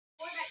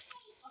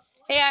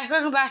Hey guys,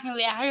 welcome back to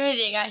React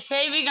Today, guys.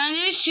 Today we're gonna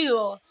do a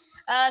tour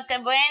of the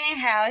brand new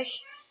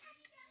house.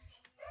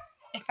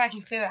 If I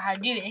can figure out how to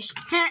do this.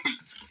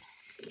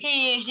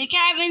 Here's the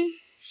cabin.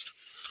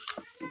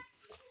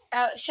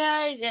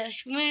 Outside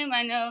this room,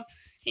 I know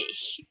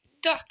it's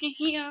dark in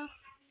here.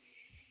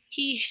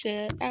 Here's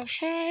the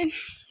outside.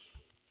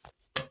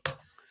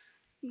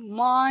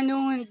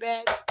 Mono and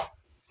bed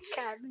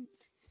cabin.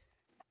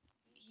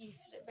 Here's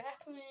the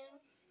bathroom.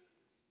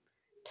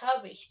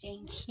 Tub is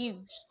thing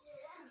huge.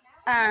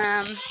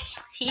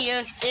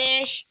 Here's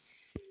this.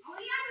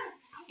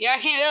 Y'all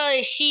can't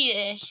really see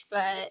this,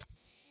 but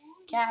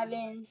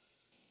cabin,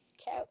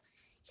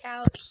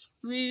 couch,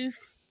 roof.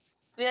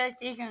 Feel like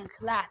this is gonna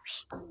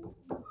collapse.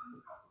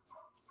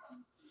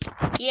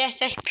 Yes,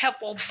 that's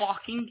purple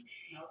barking.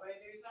 Nobody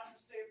do something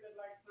stupid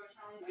like push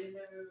on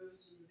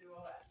windows and do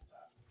all that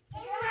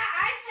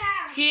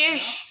stuff.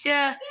 Here's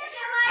the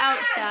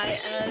outside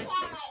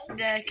of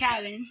the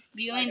cabin.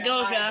 Viewing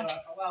Doja.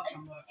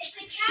 It's a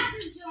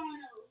cabin,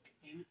 Jono.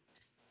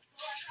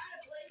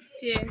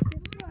 Here.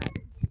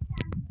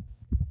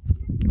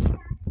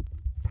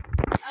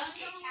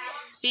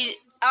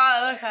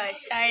 Oh, look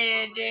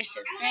outside. There's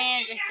a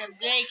fan, there's a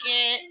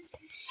blanket.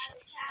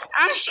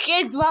 I'm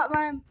scared to drop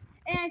my, and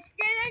I'm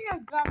scared I'm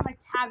gonna drop my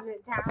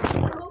tablet down.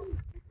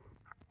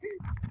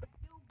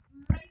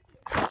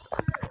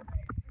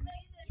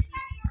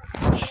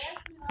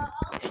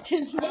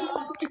 No,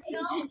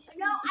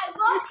 I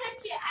won't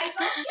touch it. I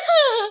won't touch it.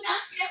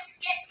 No,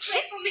 get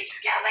away from me.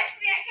 Get away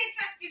from me. I can't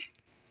trust you.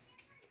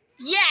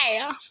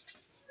 Yeah.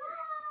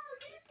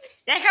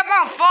 They kept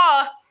on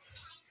fall.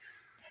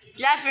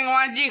 Last thing I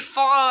want to do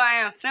fall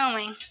while I'm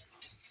filming.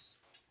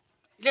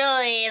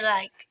 Really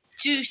like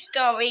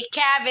 2-story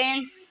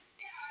cabin.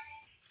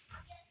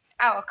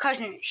 Our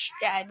cousin's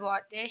dad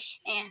bought this,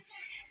 and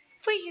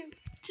for your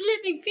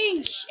living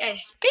things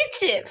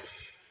expensive.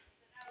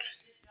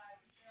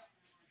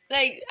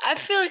 Like I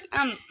feel like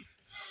I'm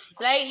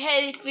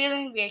lightheaded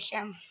feeling, which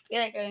I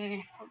feel like I'm in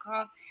a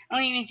car. I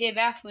only went to the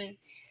bathroom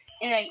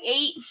in like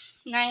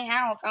 8-9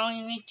 hours. I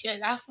only went to the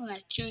bathroom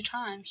like 2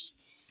 times.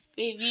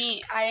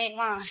 Baby, I didn't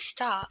want to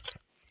stop.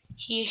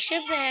 Here's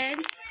the bed.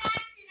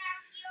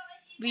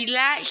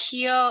 Relax,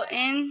 you're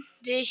in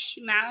this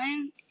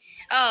mountain.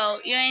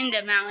 Oh, you're in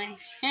the mountain.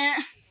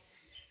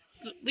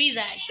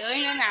 Relax, you're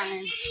in the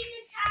mountain.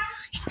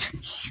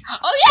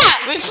 Oh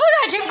yeah, we put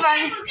our chip on.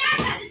 It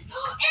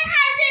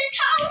has a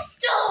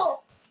toaster.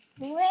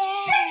 Where?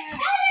 It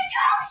has a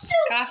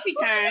toaster. Coffee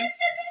time.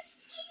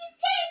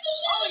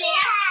 Oh, they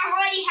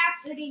already have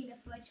food in the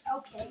fridge.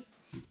 Okay.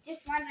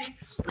 Just wondering.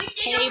 Wait,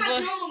 they don't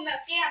have normal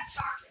milk. They have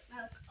chocolate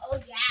milk. Oh,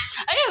 yeah.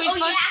 Oh,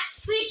 yeah.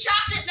 Sweet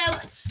chocolate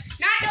milk.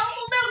 Not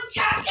normal milk,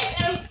 chocolate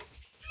milk.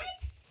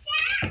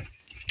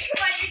 Come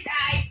on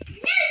inside.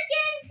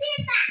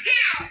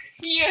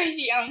 Here's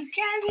the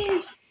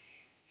cabin.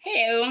 Hey,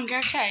 everyone, go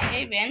outside.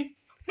 Hey, Ben.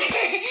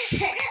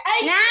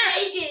 Now,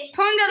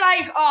 turn the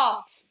lights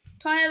off.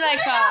 Turn the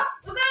lights off.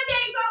 We're going to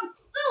get some.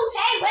 Ooh,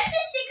 hey, what's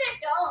the secret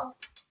door?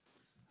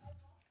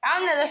 I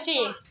don't know. Let's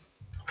see.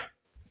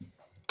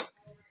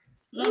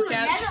 Ooh,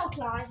 another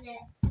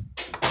closet.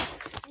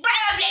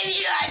 Well, maybe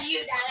you gotta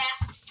use that.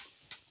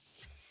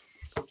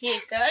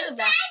 Here's the other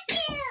back.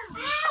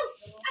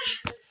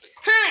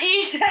 Huh,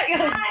 you shut your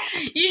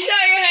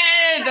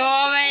head in the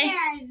doorway.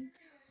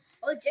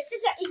 Oh, just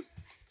as a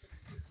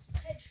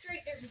head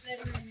straight, there's a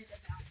better in the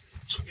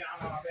bathroom. Yeah,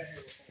 I know, I've been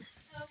here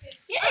before. Okay.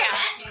 Yeah. Oh,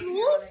 that's cool.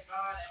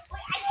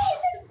 Wait, I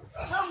didn't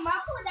even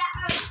muffle that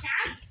on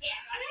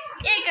downstairs.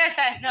 Yeah, go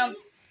outside, film.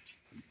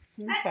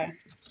 Okay.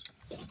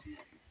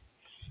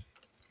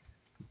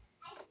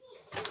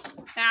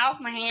 Now,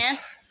 my hand.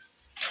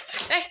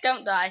 Let's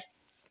don't die.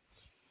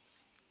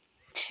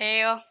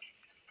 Tail.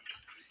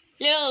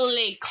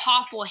 Literally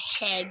copper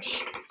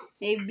heads.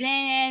 They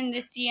blend in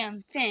with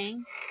the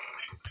thing.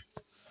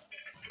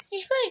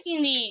 It's like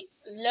in the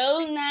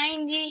low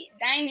 90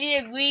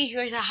 degrees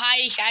was the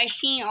highest I've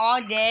seen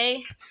all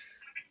day.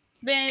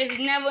 Been in this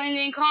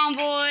never-ending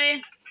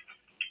convoy.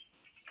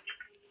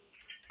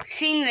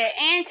 Seen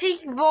the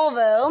antique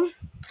Volvo.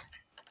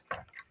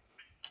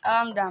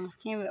 I'm done.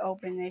 Can't even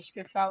open this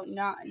without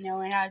not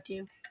knowing how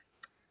to.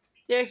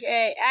 There's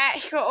a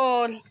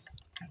actual.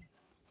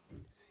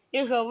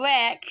 There's a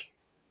wreck.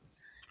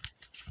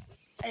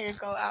 I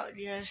just go out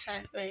the other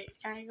side. Wait,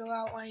 can I go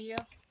out right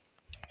here?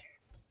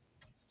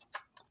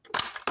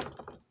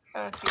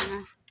 Okay,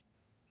 now.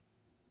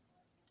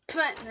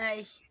 Plant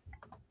nice.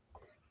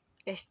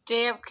 It's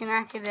still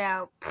connected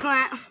out.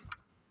 Plant.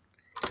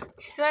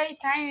 Straight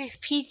time is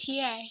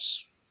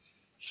PTS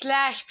 /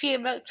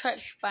 Peterbilt truck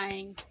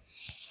spying.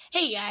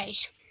 Hey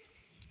guys,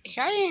 if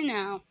I didn't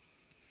know,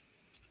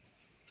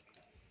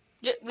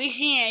 we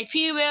seen a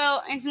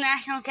Peterbilt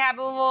International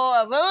Capital,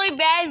 a really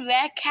bad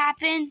wreck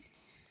happened.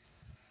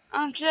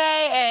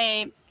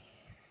 Today,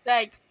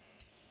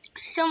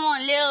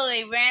 someone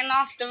literally ran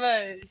off the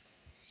road,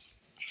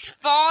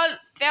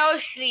 fell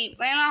asleep,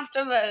 ran off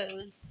the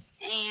road,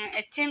 and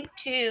attempt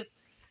to.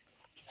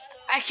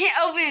 I can't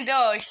open the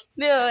door.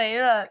 Literally,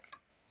 look.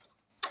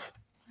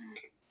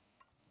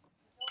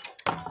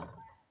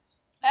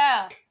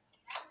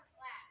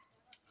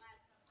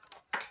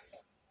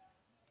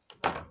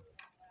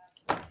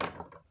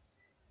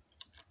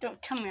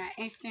 Don't tell me that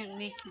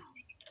instantly.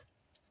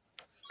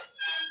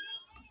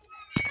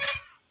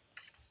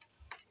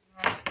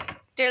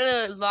 They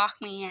literally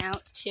locked me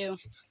out too.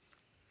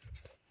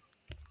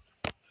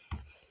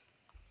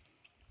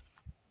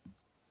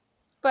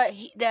 But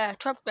the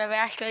truck driver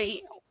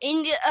actually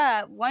ended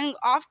up running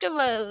off the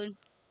road,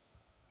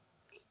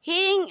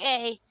 hitting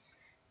a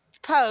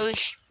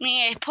post,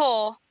 meaning a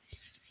pole,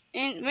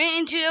 and went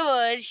into the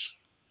woods,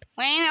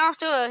 ran off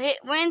the road,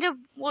 went into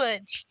the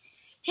woods,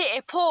 hit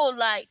a pole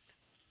like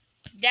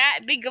that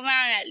big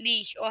around at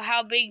least, or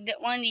how big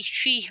one of these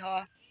trees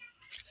are.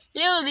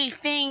 Little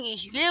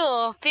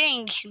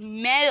things,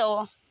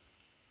 metal,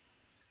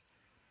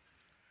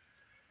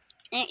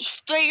 and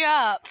straight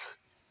up,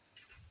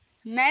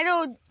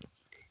 metal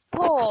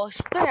pole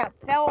straight up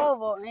fell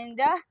over, and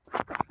the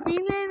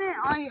speed limit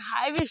on your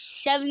highway is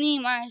 70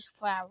 miles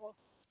per hour.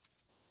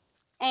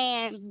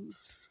 And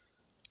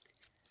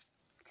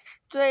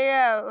straight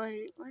up,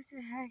 wait, what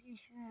the heck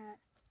is that?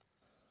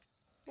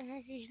 What the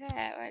heck is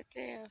that right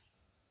there?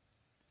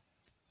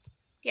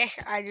 Yes,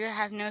 I do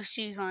have no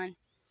shoes on.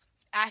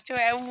 After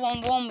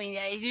everyone warned me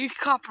that it's these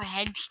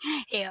copperheads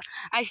here,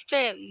 I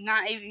straight up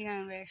not even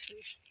gonna wear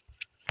shoes.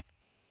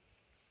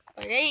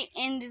 But they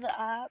ended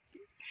up,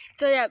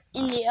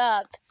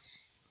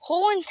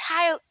 whole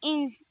entire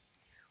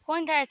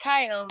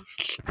tire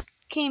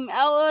came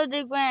out of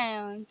the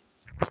ground.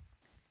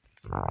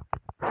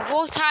 The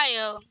whole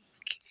tire,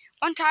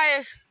 one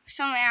tire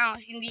somewhere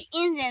else, and the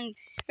engine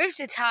with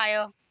the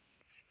tire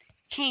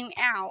came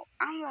out.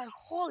 I'm like,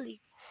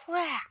 holy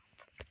crap.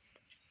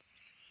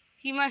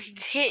 He must have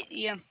hit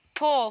the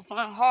pole from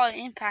a hard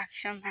impact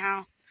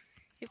somehow.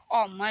 It's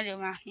all muddy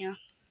around here.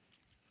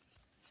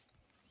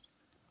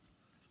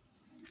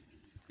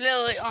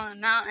 Literally on a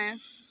mountain.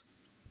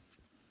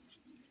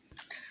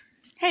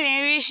 Hey,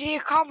 maybe you see a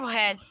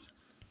copperhead.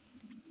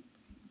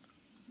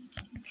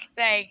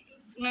 Like,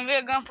 when we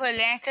were going for a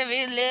Lancer,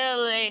 we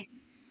literally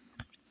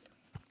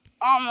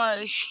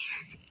almost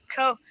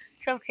so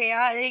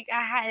chaotic.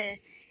 I had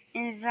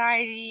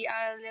anxiety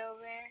a little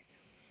bit.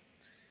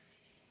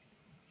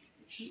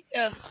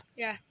 Oh,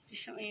 yeah,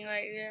 there's something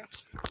right there.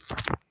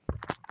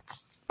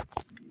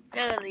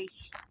 Literally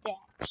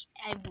steps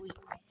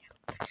everywhere.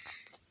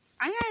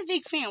 I'm not a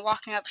big fan of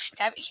walking up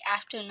steps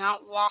after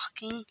not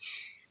walking,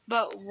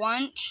 but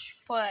once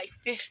for like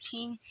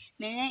 15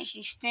 minutes,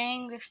 you're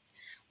staying with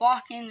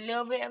walking a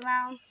little bit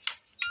around.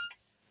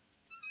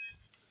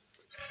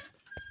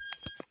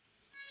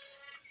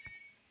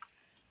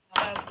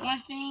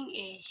 One thing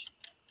is,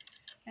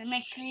 that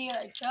makes you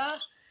like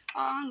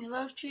on the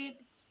road trip,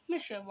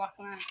 make sure to walk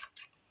around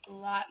a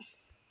lot.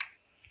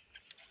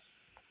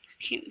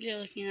 Keep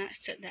looking at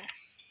that.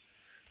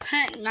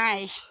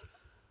 Nice.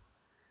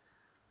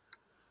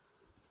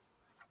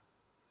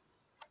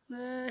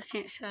 I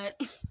can't start.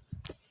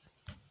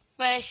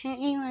 But I can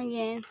eat one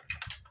again.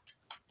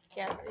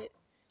 Yeah,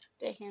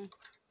 they can.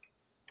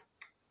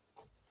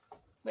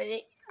 But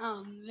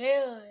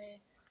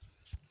literally,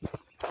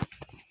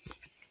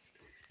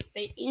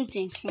 the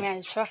engine came out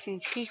of the truck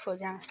and tree fell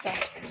down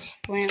stuff,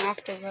 went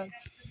off the road.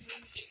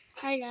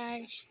 Hi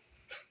guys.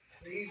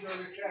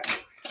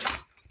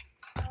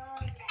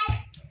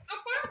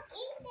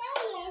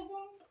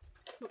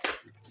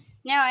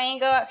 Now I ain't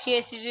go up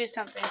here to do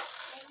something.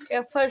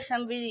 I'll post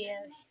some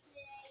videos.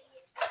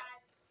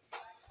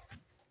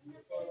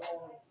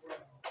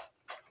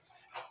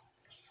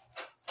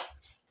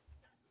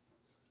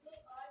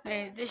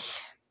 This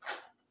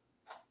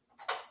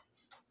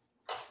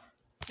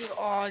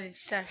all this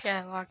stuff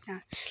gotta walk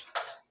down.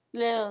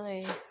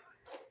 Literally.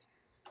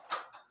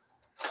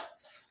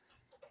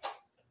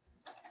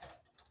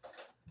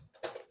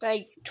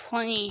 Like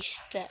 20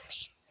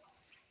 steps.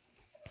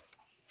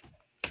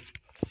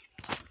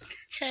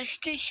 So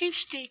stay safe,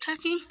 stay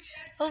talking.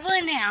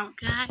 Over now,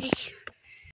 guys.